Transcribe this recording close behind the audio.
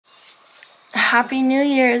Happy New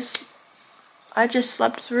Year's. I just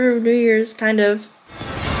slept through New Year's, kind of.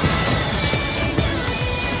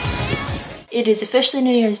 It is officially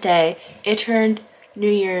New Year's Day. It turned New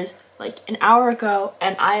Year's like an hour ago,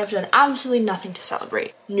 and I have done absolutely nothing to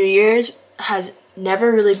celebrate. New Year's has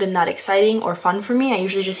never really been that exciting or fun for me. I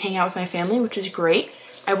usually just hang out with my family, which is great.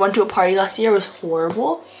 I went to a party last year, it was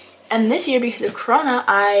horrible. And this year, because of Corona,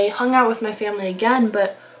 I hung out with my family again,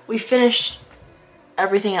 but we finished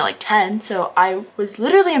everything at like 10, so I was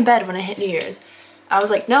literally in bed when I hit New Year's. I was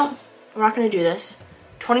like, no, we're not gonna do this.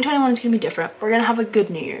 2021 is gonna be different. We're gonna have a good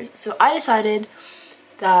New Year's. So I decided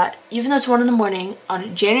that even though it's 1 in the morning,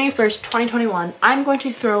 on January 1st, 2021, I'm going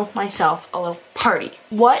to throw myself a little party.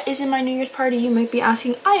 What is in my New Year's party, you might be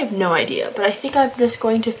asking? I have no idea, but I think I'm just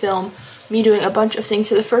going to film me doing a bunch of things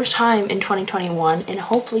for the first time in 2021 and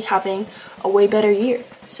hopefully having a way better year.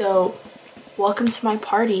 So welcome to my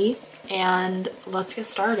party and let's get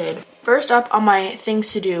started. First up on my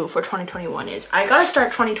things to do for 2021 is I gotta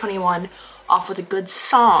start 2021 off with a good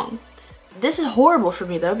song. This is horrible for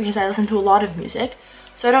me though because I listen to a lot of music,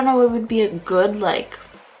 so I don't know what would be a good like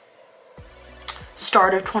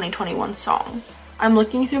start of 2021 song. I'm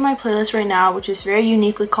looking through my playlist right now, which is very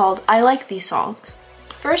uniquely called I Like These Songs.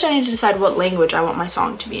 First, I need to decide what language I want my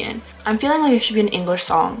song to be in. I'm feeling like it should be an English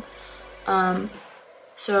song.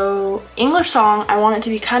 So English song, I want it to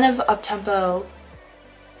be kind of up-tempo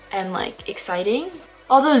and like exciting.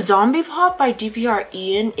 Although Zombie Pop by DPR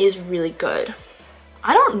Ian is really good.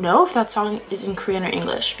 I don't know if that song is in Korean or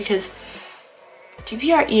English because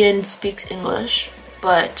DPR Ian speaks English,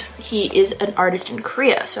 but he is an artist in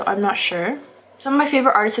Korea, so I'm not sure. Some of my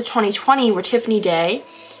favorite artists of 2020 were Tiffany Day,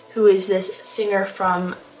 who is this singer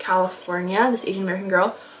from California, this Asian American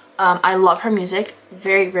girl. I love her music,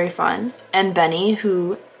 very, very fun. And Benny,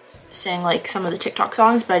 who sang like some of the TikTok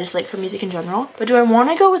songs, but I just like her music in general. But do I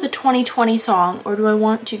want to go with a 2020 song or do I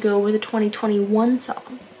want to go with a 2021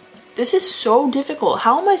 song? This is so difficult.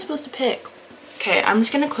 How am I supposed to pick? Okay, I'm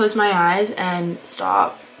just gonna close my eyes and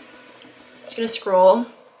stop. I'm just gonna scroll.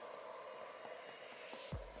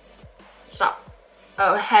 Stop.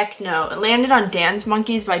 Oh, heck no. It landed on Dance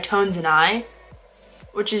Monkeys by Tones and I,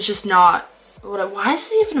 which is just not what why is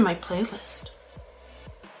this even in my playlist?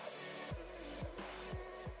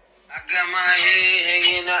 I got my head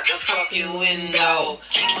hanging out the fucking window.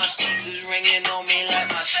 My speakers ringing on me like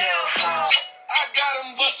my cell phone. I got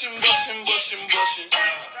them bustin'.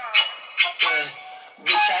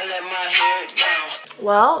 Bitch, I let my hair down.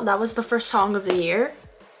 Well, that was the first song of the year.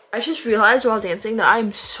 I just realized while dancing that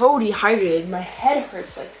I'm so dehydrated. My head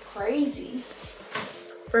hurts like crazy.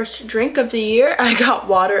 First drink of the year, I got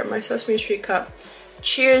water at my Sesame Street cup.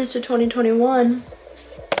 Cheers to 2021.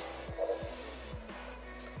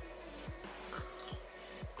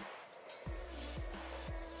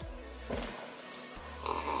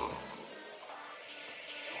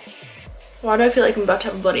 Why do I feel like I'm about to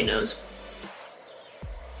have a bloody nose?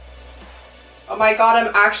 Oh my god,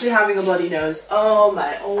 I'm actually having a bloody nose. Oh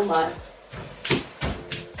my, oh my.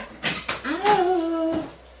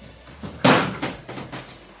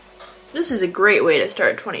 This is a great way to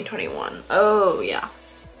start 2021. Oh yeah.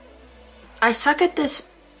 I suck at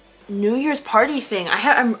this New Year's party thing.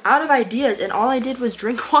 I'm out of ideas and all I did was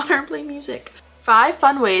drink water and play music. 5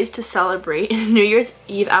 fun ways to celebrate New Year's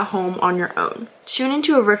Eve at home on your own. Tune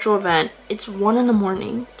into a virtual event. It's 1 in the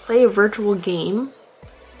morning. Play a virtual game.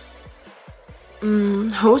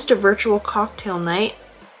 Host a virtual cocktail night.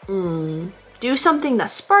 Do something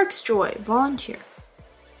that sparks joy. Volunteer.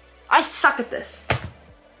 I suck at this.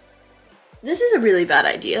 This is a really bad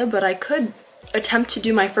idea, but I could attempt to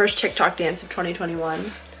do my first TikTok dance of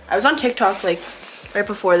 2021. I was on TikTok like right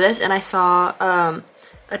before this and I saw a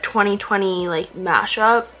 2020 like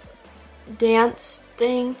mashup dance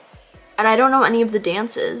thing. And I don't know any of the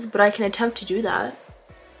dances, but I can attempt to do that.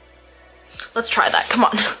 Let's try that, come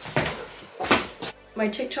on. My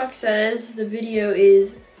TikTok says the video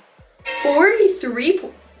is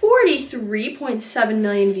 43.7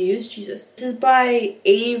 million views. Jesus. This is by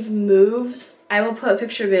Ave Moves. I will put a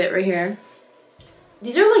picture of it right here.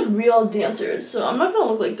 These are like real dancers, so I'm not gonna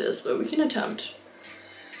look like this, but we can attempt.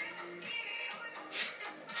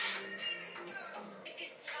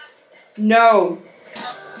 No.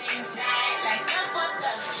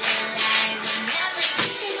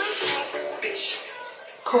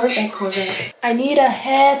 Corvette. I need a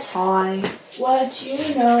hair tie. What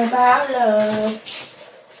you know about love?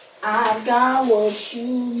 I've got what you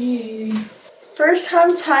need. First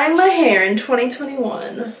time tying my hair in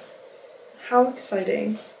 2021. How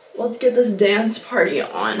exciting. Let's get this dance party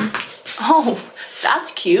on. Oh,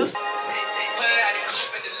 that's cute.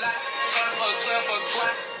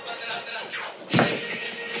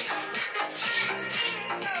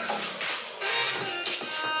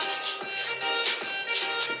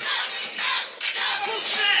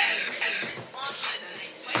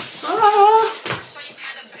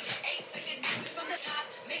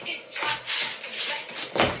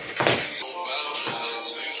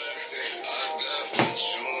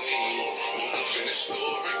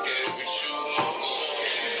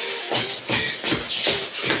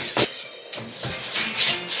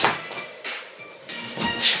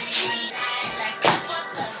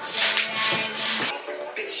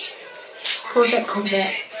 Corvette,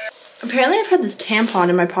 Corvette. Apparently I've had this tampon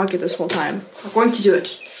in my pocket this whole time. I'm going to do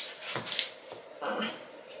it.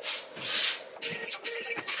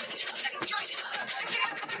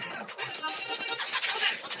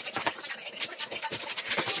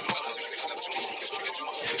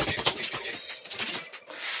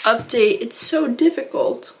 Update, it's so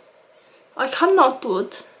difficult. I cannot do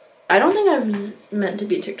it. I don't think I was meant to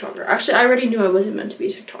be a TikToker. Actually, I already knew I wasn't meant to be a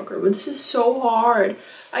TikToker, but this is so hard.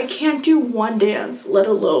 I can't do one dance, let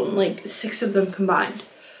alone like 6 of them combined.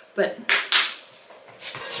 But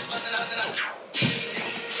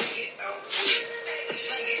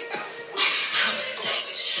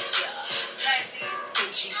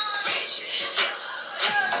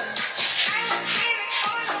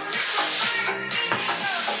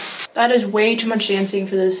that is way too much dancing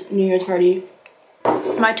for this New Year's party.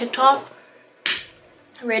 My TikTok,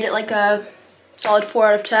 I rate it like a solid 4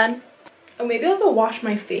 out of 10. Oh, maybe I'll go wash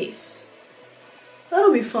my face.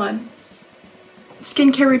 That'll be fun.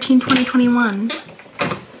 Skincare routine 2021.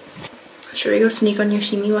 Should we go sneak on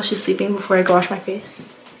Yoshimi while she's sleeping before I go wash my face?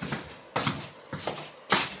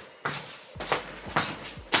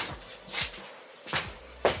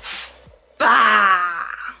 Bah!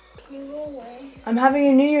 I'm having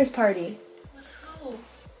a New Year's party.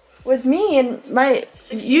 With me and my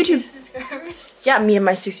YouTube subscribers? Yeah, me and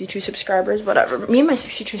my 62 subscribers, whatever. Me and my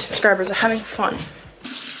 62 subscribers are having fun.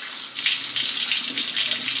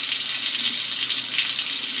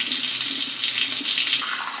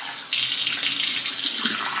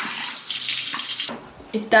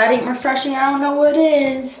 If that ain't refreshing, I don't know what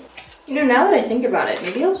is. You know, now that I think about it,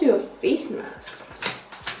 maybe I'll do a face mask.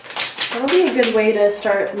 That'll be a good way to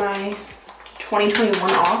start my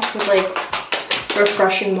 2021 off with like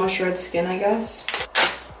refreshing moisturized skin, I guess.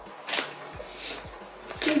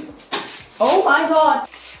 Oh my god!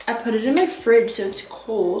 I put it in my fridge so it's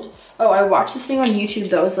cold. Oh, I watched this thing on YouTube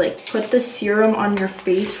that was like, put the serum on your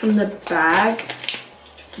face from the bag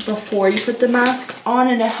before you put the mask on,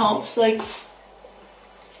 and it helps like,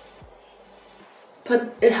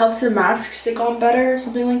 it helps the mask stick on better or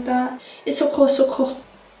something like that. It's so cool, so cool.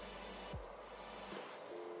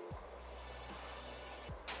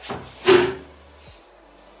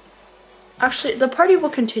 Actually, the party will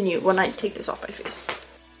continue when I take this off my face.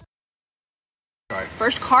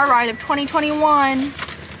 First car ride of 2021.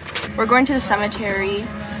 We're going to the cemetery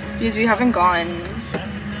because we haven't gone.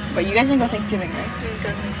 But you guys didn't go Thanksgiving, right?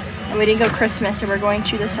 And we didn't go Christmas, so we're going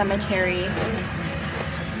to the cemetery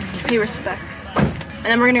to pay respects. And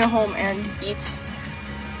then we're gonna go home and eat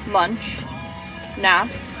lunch, nap,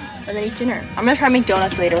 and then eat dinner. I'm gonna try and make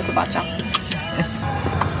donuts later with the bacang.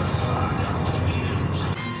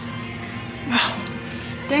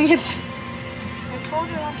 Dang it. I told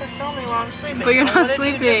you not to film me while I'm sleeping. But you're not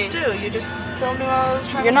sleeping. What did you just do? You just filmed me while I was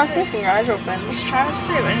trying You're to not sleep. sleeping, your eyes are open. I was trying to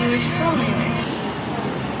sleep and you was filming me.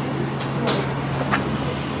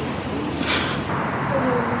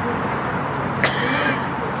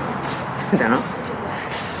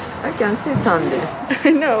 I can't see Sunday.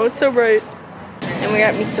 I know, it's so bright. And we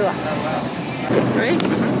got mitsuwa. Right?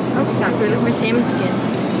 Oh, not good. Look, my salmon skin.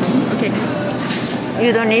 Okay.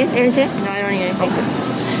 You don't need anything? No, I don't need anything.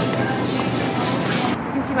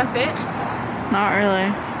 You can see my fit? Not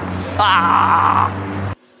really.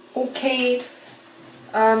 Ah! Okay.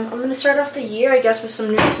 I'm gonna start off the year, I guess, with some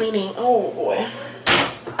new cleaning. Oh boy.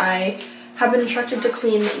 I have been instructed to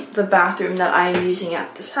clean the bathroom that I am using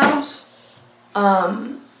at this house.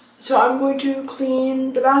 So I'm going to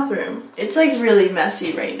clean the bathroom. It's like really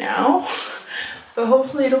messy right now, but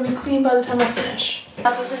hopefully it'll be clean by the time I finish.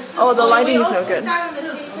 Oh, the lighting is no good.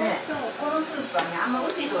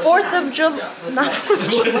 4th of July, not 4th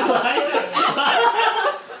of July.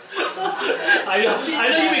 I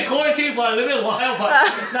know you've been quarantined for a little bit while, but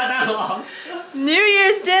not that long. New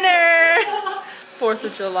Year's dinner! 4th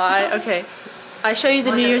of July, okay. I show you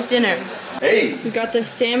the New Year's dinner. Hey! We got the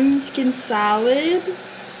salmon skin salad,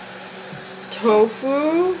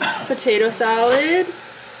 tofu, potato salad.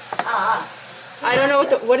 I don't know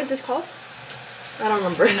what is this called? I don't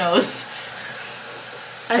remember. Who knows?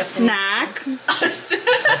 A snack.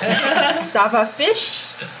 Sava fish,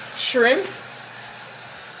 shrimp,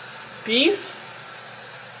 beef,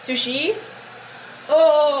 sushi,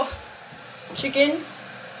 oh, chicken,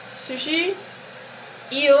 sushi,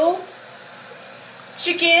 eel,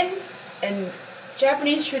 chicken, and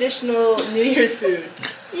Japanese traditional New Year's food.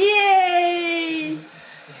 Yay!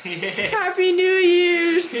 Happy New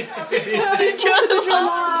Year! Happy 4th of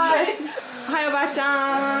July! Ohio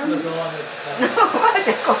bachan!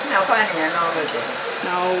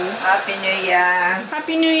 No. Happy New Year.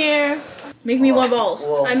 Happy New Year! Make me more balls.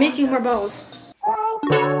 I'm making more balls.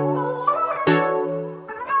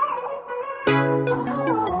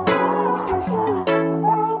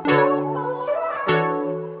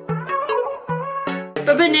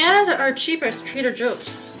 But bananas are cheaper at Trader Joe's.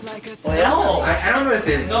 No. I don't know if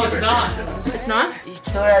it's. No, it's not. It's not?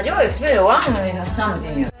 Trader Joe is really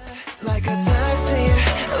something. Like a taxi,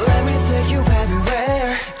 let me take you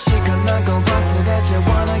everywhere. 지금 난 거 봤을 때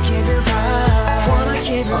wanna give it right. Wanna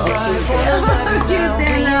give it right. Wanna love you now. We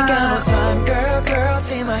ain't got no time, girl,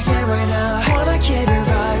 take my hand right now. Wanna give it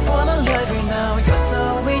right. Wanna love you now. You're so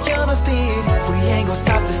we on speed. We ain't gonna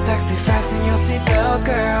stop this taxi, fasten your seatbelt,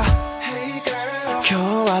 girl. Hey girl.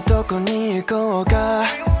 今日はどこに行こうか?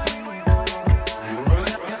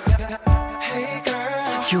 Hey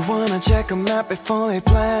girl. You wanna check a map before we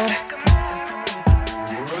plan?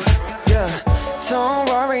 Don't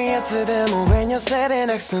worry, it's a demo when you're sitting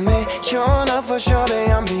next to me. You're not for sure that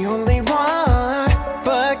I'm the only one.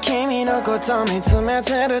 But kimi no koto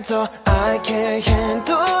mitsumeteru to I can't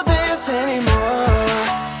handle this anymore.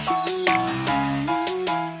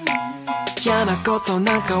 嫌なこと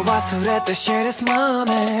なんか忘れて share this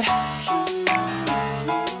moment.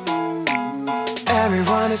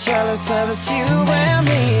 Everyone is jealous of us, you and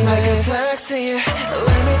me. Like a taxi, let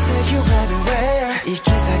me take you everywhere. 行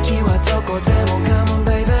き先はどこでも come on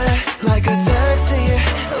baby. Like a taxi,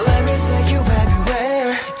 let me take you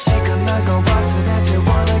everywhere. 時間なんか忘れて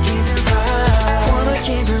wanna give it right. Wanna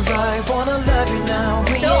give it right, wanna love you now.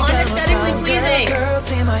 We So unaesthetically pleasing. Girl,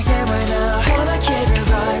 take my hand right now. Wanna give it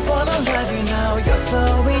right, wanna love you now. You're so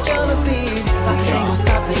rich on the speed. We ain't gonna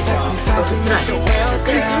stop this taxi fast and you're so well,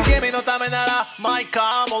 girl. 君のためなら My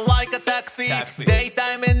car more like a taxi.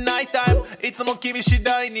 Daytime and nighttime いつも君次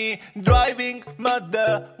第に Driving ま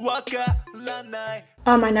だわからない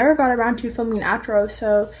I never got around to filming an outro,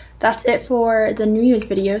 so that's it for the New Year's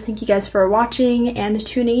video. Thank you guys for watching and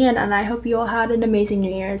tuning in, and I hope you all had an amazing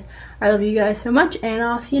New Year's. I love you guys so much, and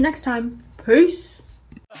I'll see you next time. Peace!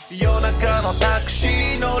 夜中のタクシ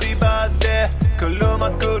ー乗り場で車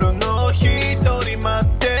来る